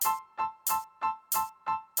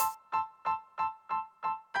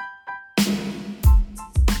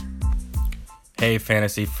Hey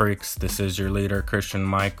Fantasy Freaks, this is your leader Christian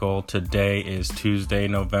Michael. Today is Tuesday,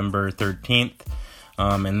 November 13th.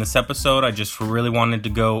 In this episode, I just really wanted to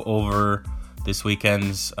go over this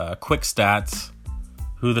weekend's quick stats,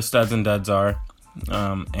 who the studs and duds are,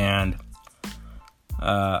 and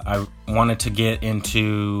I wanted to get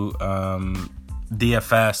into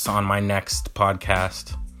DFS on my next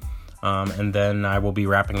podcast, and then I will be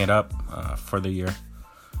wrapping it up for the year.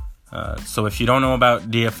 So if you don't know about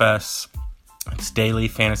DFS, it's daily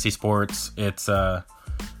fantasy sports. It's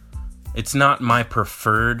not my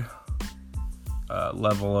preferred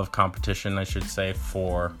level of competition, I should say,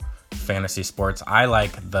 for fantasy sports. I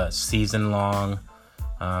like the season-long,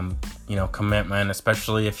 commitment,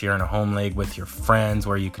 especially if you're in a home league with your friends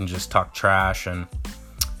where you can just talk trash and,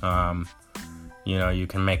 you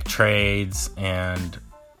can make trades and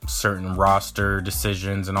certain roster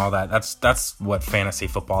decisions and all that. That's what fantasy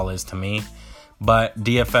football is to me. But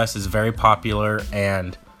DFS is very popular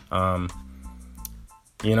and,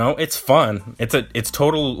 it's fun. It's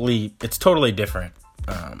totally different.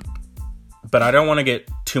 But I don't want to get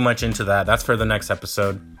too much into that. That's for the next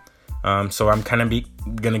episode. So I'm kind of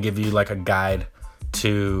going to give you like a guide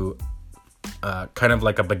to kind of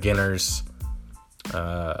like a beginner's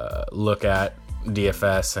look at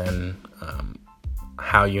DFS and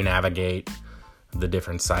how you navigate the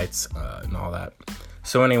different sites and all that.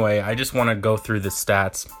 So anyway, I just want to go through the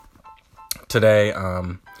stats today.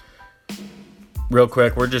 Real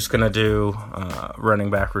quick, we're just going to do running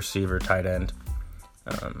back, receiver, tight end.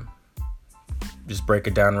 Just break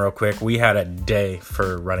it down real quick. We had a day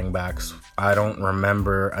for running backs. I don't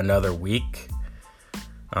remember another week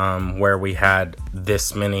where we had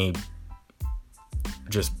this many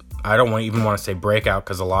I don't even want to say breakout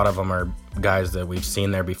because a lot of them are guys that we've seen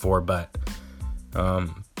there before, but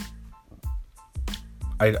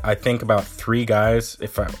I think about three guys. I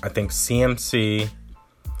think CMC,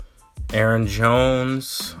 Aaron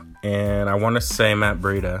Jones, and I want to say Matt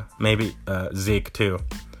Breida, maybe Zeke too,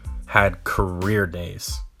 had career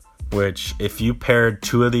days. Which, if you paired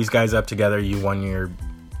two of these guys up together, you won your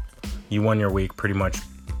week pretty much.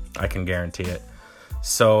 I can guarantee it.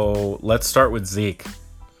 So let's start with Zeke.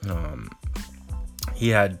 He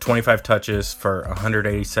had 25 touches for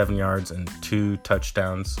 187 yards and 2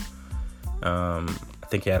 touchdowns. I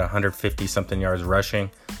think he had 150-something yards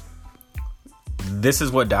rushing. This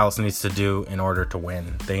is what Dallas needs to do in order to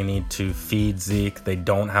win. They need to feed Zeke. They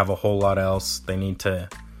don't have a whole lot else. They need to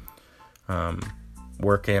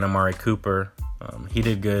work in Amari Cooper. He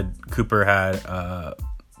did good. Cooper had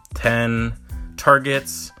 10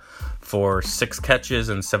 targets for 6 catches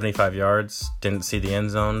and 75 yards. Didn't see the end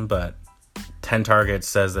zone, but 10 targets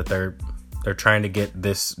says that they're trying to get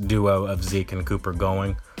this duo of Zeke and Cooper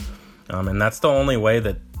going. And that's the only way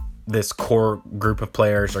that this core group of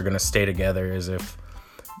players are going to stay together, is if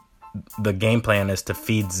the game plan is to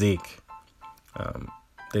feed Zeke.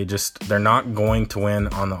 They're not going to win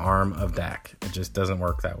on the arm of Dak. It just doesn't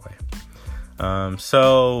work that way.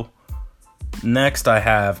 So next I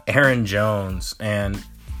have Aaron Jones, and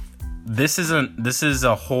this is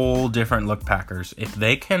a whole different look, Packers. If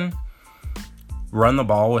they can run the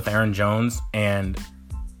ball with Aaron Jones and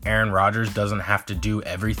Aaron Rodgers doesn't have to do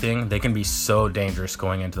everything, they can be so dangerous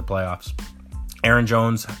going into the playoffs. Aaron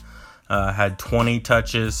Jones had 20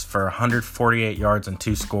 touches for 148 yards and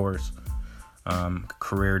 2 scores.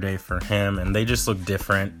 Career day for him, and they just look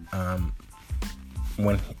different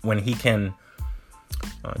when he can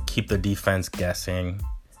keep the defense guessing,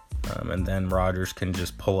 and then Rodgers can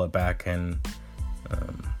just pull it back and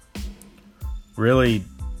really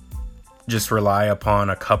just rely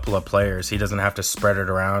upon a couple of players. He doesn't have to spread it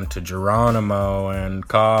around to Geronimo and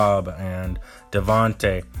Cobb and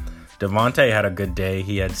Devontae. Devontae had a good day.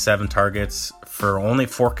 He had 7 targets for only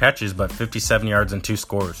 4 catches, but 57 yards and 2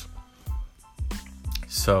 scores.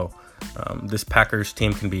 So this Packers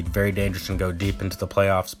team can be very dangerous and go deep into the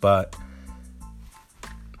playoffs, but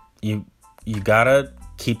you gotta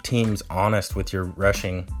keep teams honest with your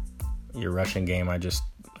rushing game. I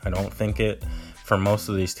don't think it for most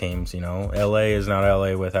of these teams. LA is not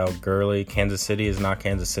LA without Gurley. Kansas City is not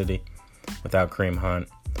Kansas City without Kareem Hunt.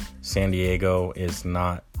 San Diego is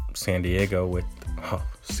not San Diego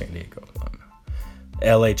San Diego.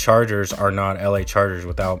 LA Chargers are not LA Chargers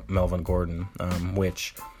without Melvin Gordon,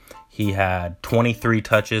 which he had 23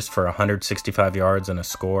 touches for 165 yards and a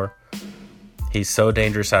score. He's so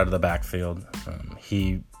dangerous out of the backfield.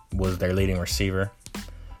 He was their leading receiver.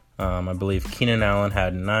 I believe Keenan Allen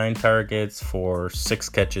had 9 targets for 6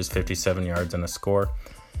 catches, 57 yards, and a score.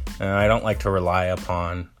 I don't like to rely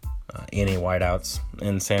upon any wideouts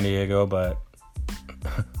in San Diego, but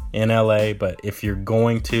in LA, but if you're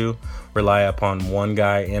going to rely upon one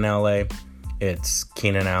guy in LA, it's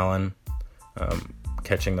Keenan Allen,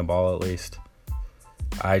 catching the ball at least.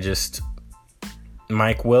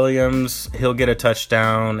 Mike Williams, he'll get a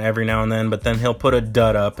touchdown every now and then, but then he'll put a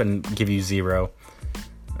dud up and give you 0.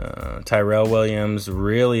 Tyrell Williams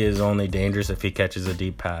really is only dangerous if he catches a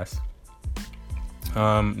deep pass.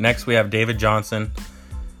 Next we have David Johnson,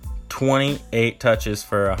 28 touches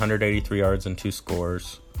for 183 yards and 2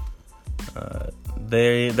 scores.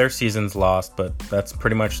 Their season's lost, but that's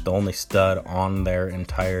pretty much the only stud on their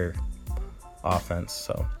entire offense.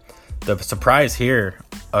 So the surprise here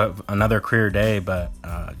of another career day, but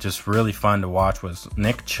just really fun to watch, was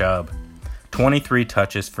Nick Chubb. 23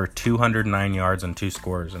 touches for 209 yards and 2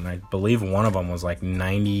 scores. And I believe one of them was like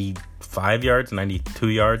 95 yards, 92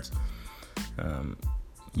 yards.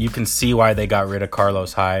 You can see why they got rid of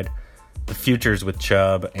Carlos Hyde. The futures with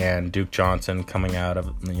Chubb and Duke Johnson coming out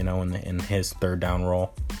of, in his third down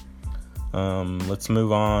role. Let's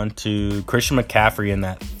move on to Christian McCaffrey in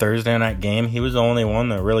that Thursday night game. He was the only one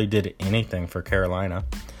that really did anything for Carolina.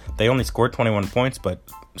 They only scored 21 points, but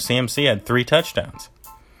CMC had 3 touchdowns.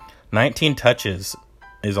 19 touches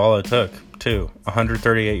is all it took, too.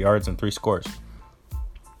 138 yards and 3 scores.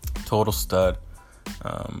 Total stud.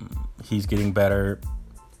 He's getting better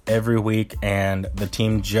every week, and the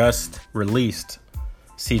team just released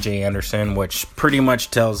CJ Anderson, which pretty much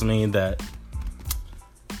tells me that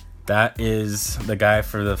is the guy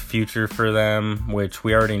for the future for them, which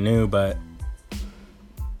we already knew. But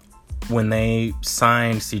when they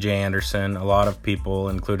signed CJ Anderson, a lot of people,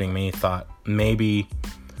 including me, thought maybe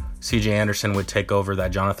CJ Anderson would take over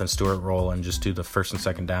that Jonathan Stewart role and just do the first and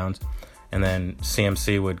second downs, and then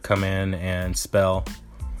CMC would come in and spell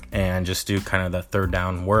and just do kind of the third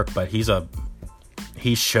down work. But he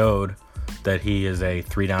showed that he is a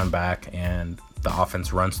 3-down back, and the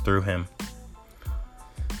offense runs through him.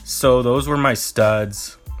 So those were my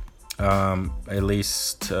studs, at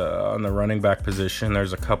least on the running back position.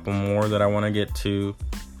 There's a couple more that I want to get to.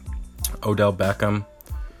 Odell Beckham.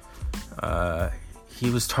 He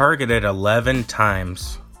was targeted 11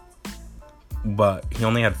 times, but he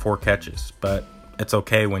only had 4 catches. But it's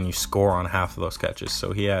okay when you score on half of those catches.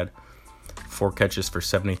 So he had 4 catches for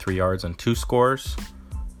 73 yards and 2 scores.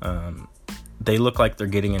 They look like they're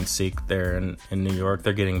getting in sync there in New York.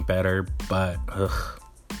 They're getting better, but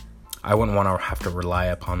I wouldn't want to have to rely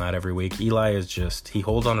upon that every week. Eli he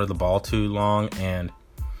holds onto the ball too long, and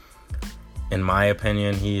in my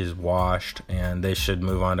opinion, he is washed, and they should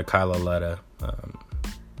move on to Kyle Lauletta.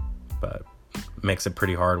 But makes it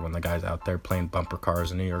pretty hard when the guy's out there playing bumper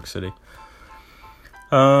cars in New York City.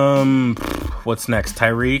 What's next?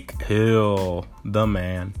 Tyreek Hill, the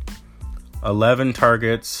man. 11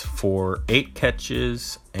 targets for 8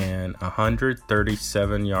 catches and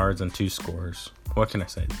 137 yards and 2 scores. What can I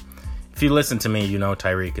say? If you listen to me, you know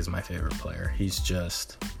Tyreek is my favorite player. He's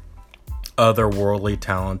just otherworldly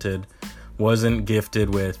talented. Wasn't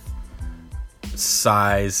gifted with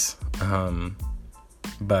size,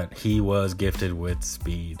 but he was gifted with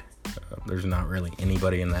speed. There's not really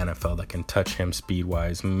anybody in the NFL that can touch him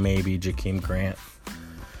speed-wise. Maybe Jakeem Grant.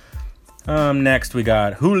 Next, we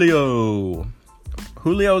got Julio.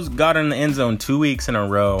 Julio's got in the end zone 2 weeks in a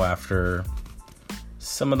row after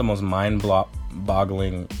some of the most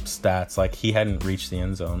mind-boggling stats. Like, he hadn't reached the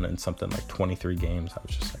end zone in something like 23 games. I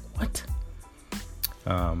was just like,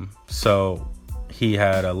 what? So he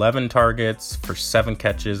had 11 targets for 7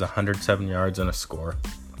 catches, 107 yards, and a score.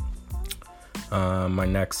 My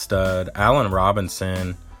next stud, Allen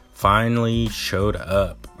Robinson, finally showed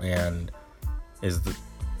up and is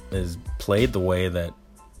played the way that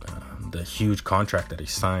the huge contract that he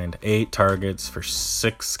signed. 8 targets for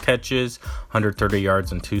 6 catches, 130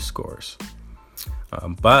 yards, and 2 scores.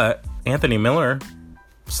 But Anthony Miller,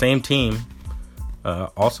 same team,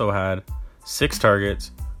 also had 6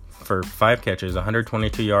 targets for 5 catches,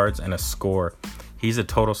 122 yards, and a score. He's a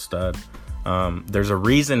total stud. There's a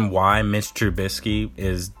reason why Mitch Trubisky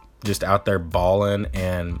is just out there balling,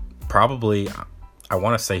 and probably, I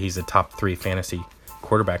want to say he's a top 3 fantasy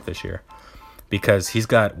quarterback this year, because he's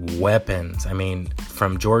got weapons. I mean,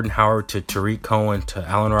 from Jordan Howard to Tariq Cohen to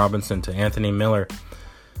Allen Robinson to Anthony Miller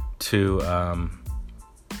to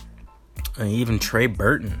even Trey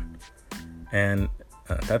Burton. And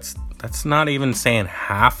that's not even saying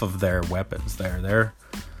half of their weapons there.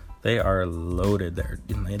 They are loaded there.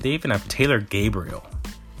 They even have Taylor Gabriel.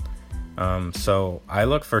 So I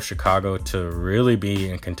look for Chicago to really be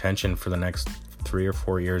in contention for the next 3 or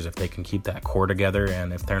 4 years if they can keep that core together,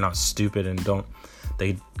 and if they're not stupid and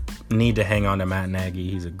they need to hang on to Matt Nagy.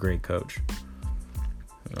 He's a great coach.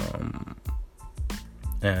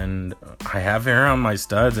 and I have here on my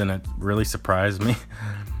studs, and it really surprised me.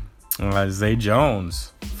 Zay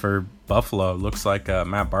Jones for Buffalo. Looks like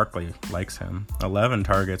Matt Barkley likes him. 11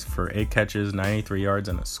 targets for 8 catches, 93 yards,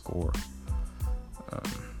 and a score.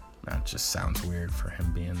 That just sounds weird for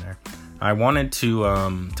him being there. I wanted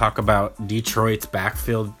to talk about Detroit's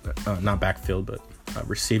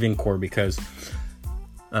receiving core, because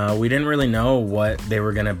we didn't really know what they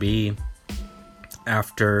were going to be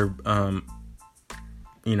after,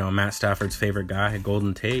 Matt Stafford's favorite guy,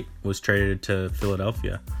 Golden Tate, was traded to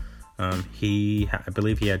Philadelphia. I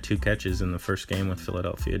believe he had 2 catches in the first game with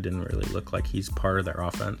Philadelphia. It didn't really look like he's part of their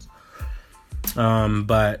offense.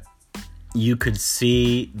 But you could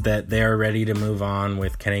see that they're ready to move on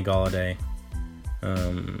with Kenny Golladay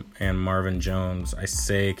and Marvin Jones. I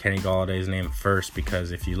say Kenny Galladay's name first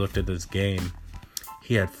because if you looked at this game,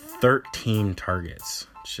 he had 13 targets.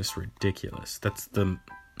 It's just ridiculous. That's the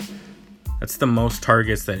most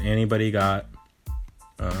targets that anybody got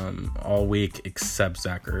all week except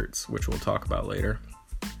Zach Ertz, which we'll talk about later.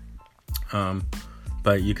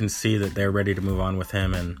 But you can see that they're ready to move on with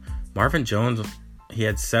him. And Marvin Jones, he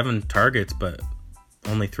had 7 targets, but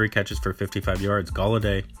only 3 catches for 55 yards.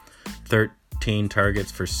 Golladay, 13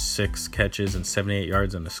 targets for 6 catches and 78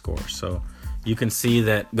 yards and a score. So you can see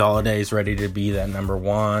that Golladay is ready to be that number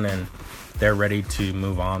 1, and they're ready to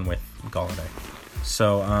move on with Golladay.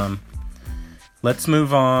 So let's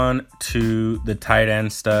move on to the tight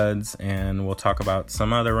end studs, and we'll talk about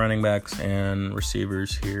some other running backs and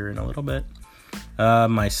receivers here in a little bit.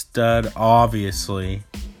 My stud, obviously,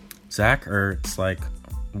 Zach Ertz,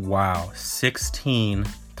 wow, 16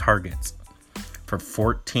 targets for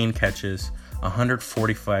 14 catches,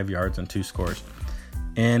 145 yards, and 2 scores.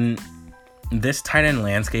 In this tight end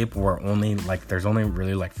landscape where there's only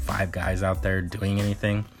really 5 guys out there doing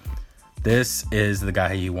anything, this is the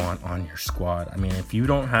guy you want on your squad. I mean, if you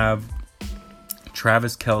don't have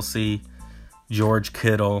Travis Kelce, George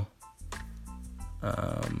Kittle,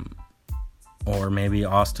 or maybe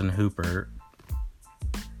Austin Hooper,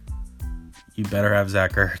 you better have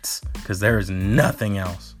Zach Ertz, because there is nothing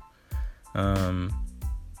else. I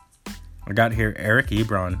got here Eric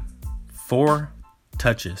Ebron, 4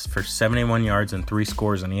 touches for 71 yards and 3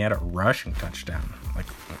 scores, and he had a rushing touchdown.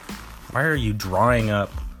 Why are you drawing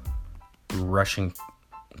up rushing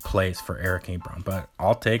plays for Eric Ebron? But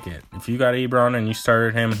I'll take it. If you got Ebron and you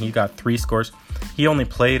started him and he got 3 scores, he only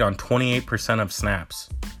played on 28% of snaps.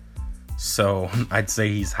 So I'd say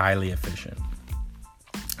he's highly efficient.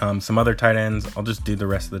 Some other tight ends, I'll just do the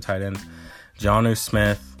rest of the tight ends. Jonnu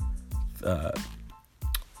Smith,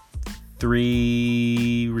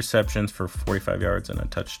 3 receptions for 45 yards and a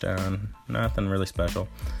touchdown. Nothing really special.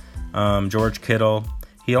 George Kittle,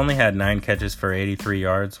 he only had 9 catches for 83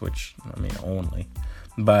 yards, which, only.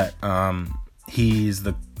 But he's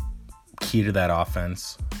the key to that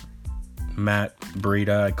offense. Matt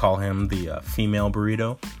Breida, I call him the female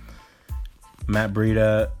burrito. Matt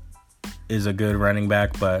Breida is a good running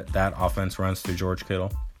back, but that offense runs through George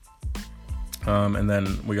Kittle. And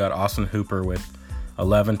then we got Austin Hooper with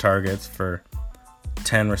 11 targets for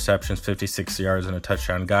 10 receptions, 56 yards, and a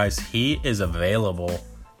touchdown. Guys, he is available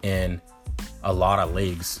in a lot of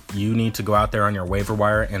leagues. You need to go out there on your waiver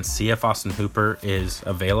wire and see if Austin Hooper is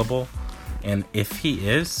available. And if he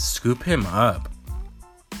is, scoop him up.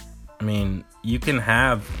 You can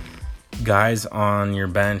have guys on your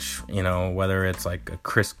bench, whether it's a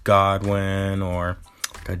Chris Godwin or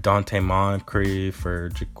a Dante Moncrief or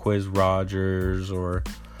Jacquizz Rodgers or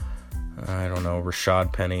I don't know,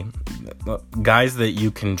 Rashad Penny, guys that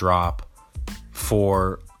you can drop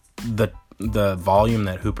for the volume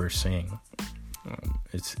that Hooper's seeing.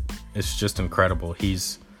 It's just incredible.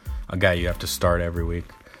 He's a guy you have to start every week.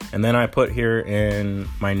 And then I put here in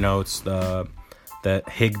my notes that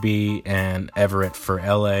Higbee and Everett for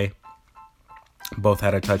LA both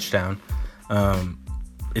had a touchdown.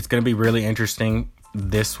 It's going to be really interesting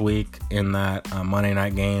this week in that Monday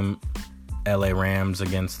night game, LA Rams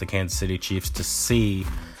against the Kansas City Chiefs, to see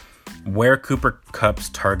where Cooper Kupp's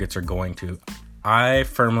targets are going to. I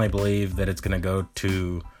firmly believe that it's going to go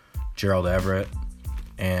to Gerald Everett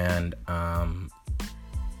and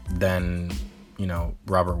then,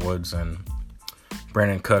 Robert Woods and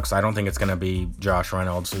Brandon Cooks. I don't think it's going to be Josh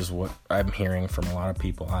Reynolds, is what I'm hearing from a lot of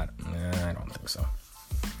people. I don't think so.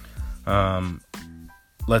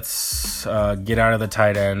 Let's get out of the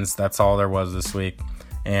tight ends. That's all there was this week.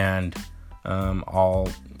 And I'll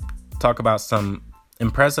talk about some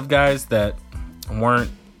impressive guys that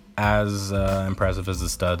weren't as impressive as the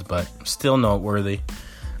studs, but still noteworthy.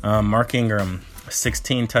 Mark Ingram,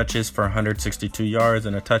 16 touches for 162 yards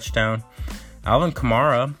and a touchdown. Alvin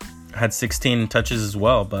Kamara, had 16 touches as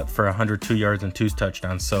well, but for 102 yards and 2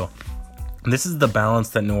 touchdowns. So this is the balance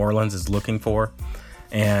that New Orleans is looking for.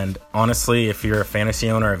 And honestly, if you're a fantasy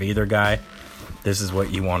owner of either guy, this is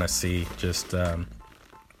what you want to see. Just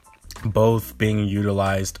both being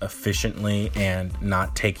utilized efficiently and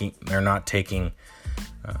they're not taking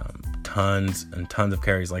tons and tons of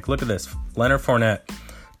carries. Like, look at this. Leonard Fournette,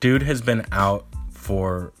 dude has been out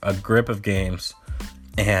for a grip of games,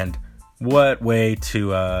 and what way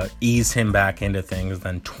to ease him back into things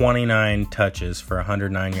than 29 touches for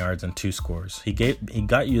 109 yards and 2 scores. He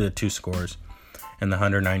got you the 2 scores and the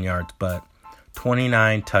 109 yards, but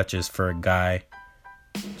 29 touches for a guy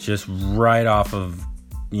just right off of,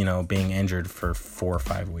 being injured for 4 or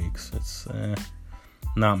 5 weeks. It's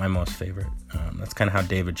not my most favorite. That's kind of how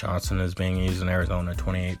David Johnson is being used in Arizona,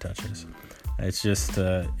 28 touches. It's just,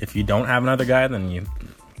 if you don't have another guy, then you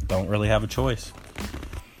don't really have a choice.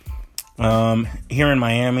 Here in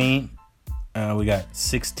Miami, we got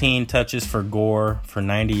 16 touches for Gore for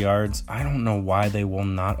 90 yards. I don't know why they will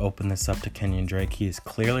not open this up to Kenyon Drake. He is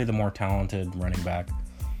clearly the more talented running back.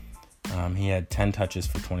 He had 10 touches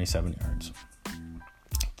for 27 yards.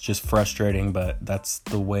 It's just frustrating, but that's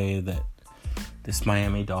the way that this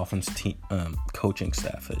Miami Dolphins team coaching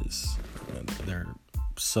staff is. They're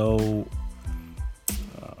so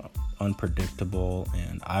unpredictable,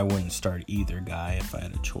 and I wouldn't start either guy if I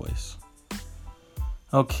had a choice.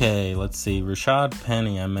 Okay, let's see. Rashad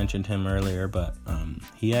Penny, I mentioned him earlier, but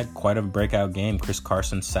he had quite a breakout game. Chris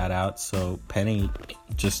Carson sat out, so Penny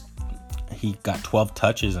he got 12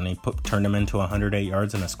 touches, and he turned him into 108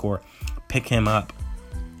 yards and a score. Pick him up.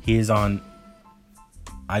 He is on,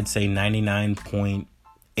 I'd say,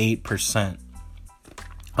 99.8%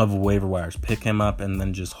 of waiver wires. Pick him up and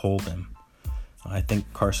then just hold him. I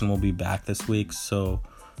think Carson will be back this week, so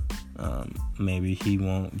maybe he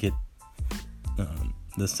won't get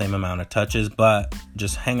the same amount of touches, but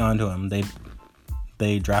just hang on to him.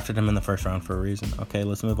 They drafted him in the first round for a reason. Okay,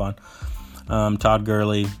 let's move on. Todd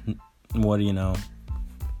Gurley, what do you know?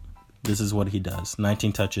 This is what he does.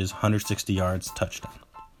 19 touches, 160 yards, touchdown.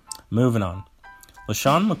 Moving on.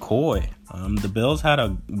 LaShawn McCoy. The Bills had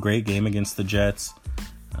a great game against the Jets.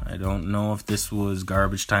 I don't know if this was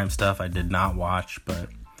garbage time stuff. I did not watch, but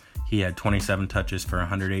he had 27 touches for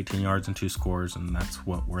 118 yards and 2 scores, and that's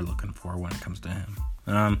what we're looking for when it comes to him.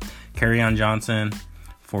 Kerryon Johnson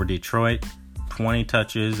for Detroit, 20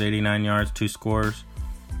 touches, 89 yards, 2 scores.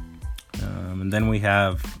 And then we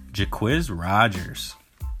have Jacquizz Rodgers.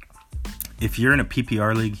 If you're in a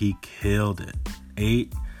PPR league, he killed it.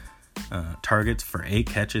 8 targets for 8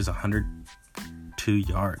 catches, 102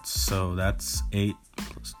 yards. So that's 8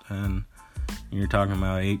 plus 10. You're talking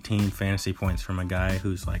about 18 fantasy points from a guy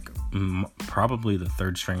who's like probably the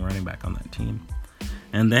 3rd string running back on that team.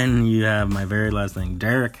 And then you have my very last thing,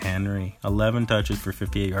 Derrick Henry, 11 touches for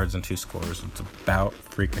 58 yards and 2 scores. It's about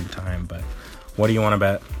freaking time, but what do you want to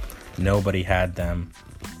bet? Nobody had him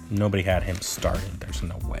started. There's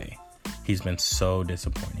no way. He's been so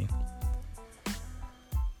disappointing.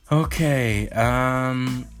 Okay,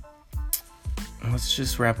 let's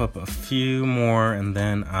just wrap up a few more and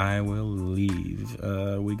then I will leave.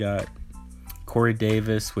 We got Corey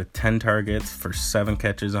Davis with 10 targets for 7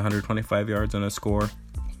 catches, 125 yards and a score.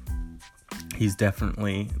 He's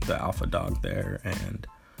definitely the alpha dog there and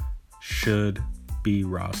should be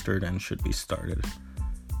rostered and should be started.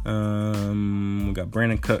 We got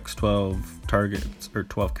Brandon Cooks, 12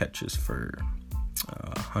 catches for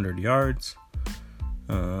 100 yards.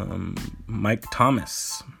 Mike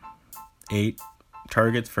Thomas, 8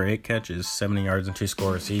 targets for 8 catches, 70 yards and 2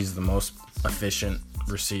 scores. He's the most efficient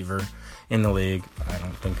receiver in the league. I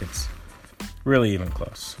don't think it's really even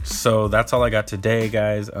close. So that's all I got today,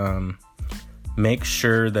 guys. Make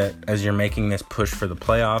sure that as you're making this push for the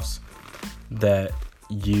playoffs, that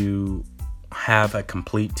you have a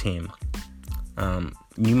complete team.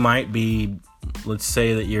 You might be, let's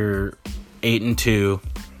say that you're 8-2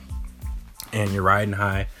 and you're riding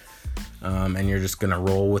high, and you're just going to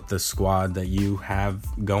roll with the squad that you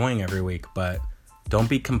have going every week. But don't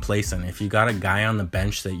be complacent. If you got a guy on the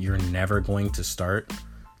bench that you're never going to start,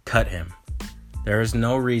 cut him. There is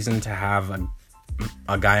no reason to have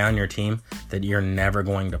a guy on your team that you're never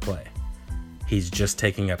going to play. He's just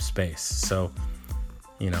taking up space. So,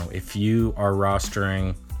 if you are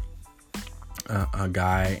rostering a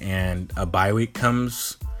guy and a bye week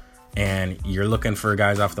comes and you're looking for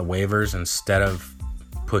guys off the waivers instead of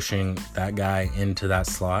pushing that guy into that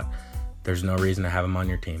slot, there's no reason to have him on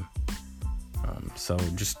your team. So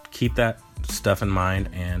just keep that stuff in mind.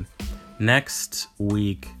 And next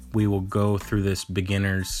week, we will go through this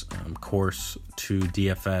beginner's course to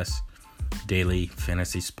DFS daily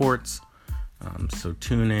fantasy sports. So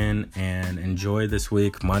tune in and enjoy this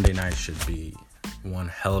week. Monday night should be one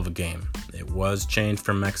hell of a game. It was changed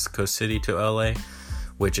from Mexico City to LA,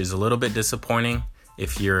 which is a little bit disappointing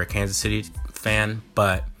if you're a Kansas City fan,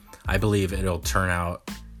 but I believe it'll turn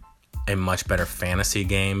out a much better fantasy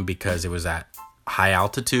game because it was at high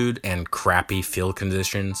altitude and crappy field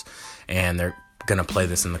conditions, and they're going to play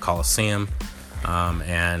this in the Coliseum,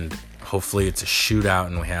 and hopefully it's a shootout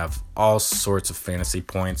and we have all sorts of fantasy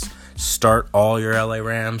points. Start all your LA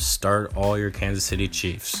Rams, start all your Kansas City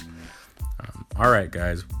Chiefs. All right,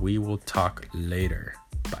 guys, we will talk later.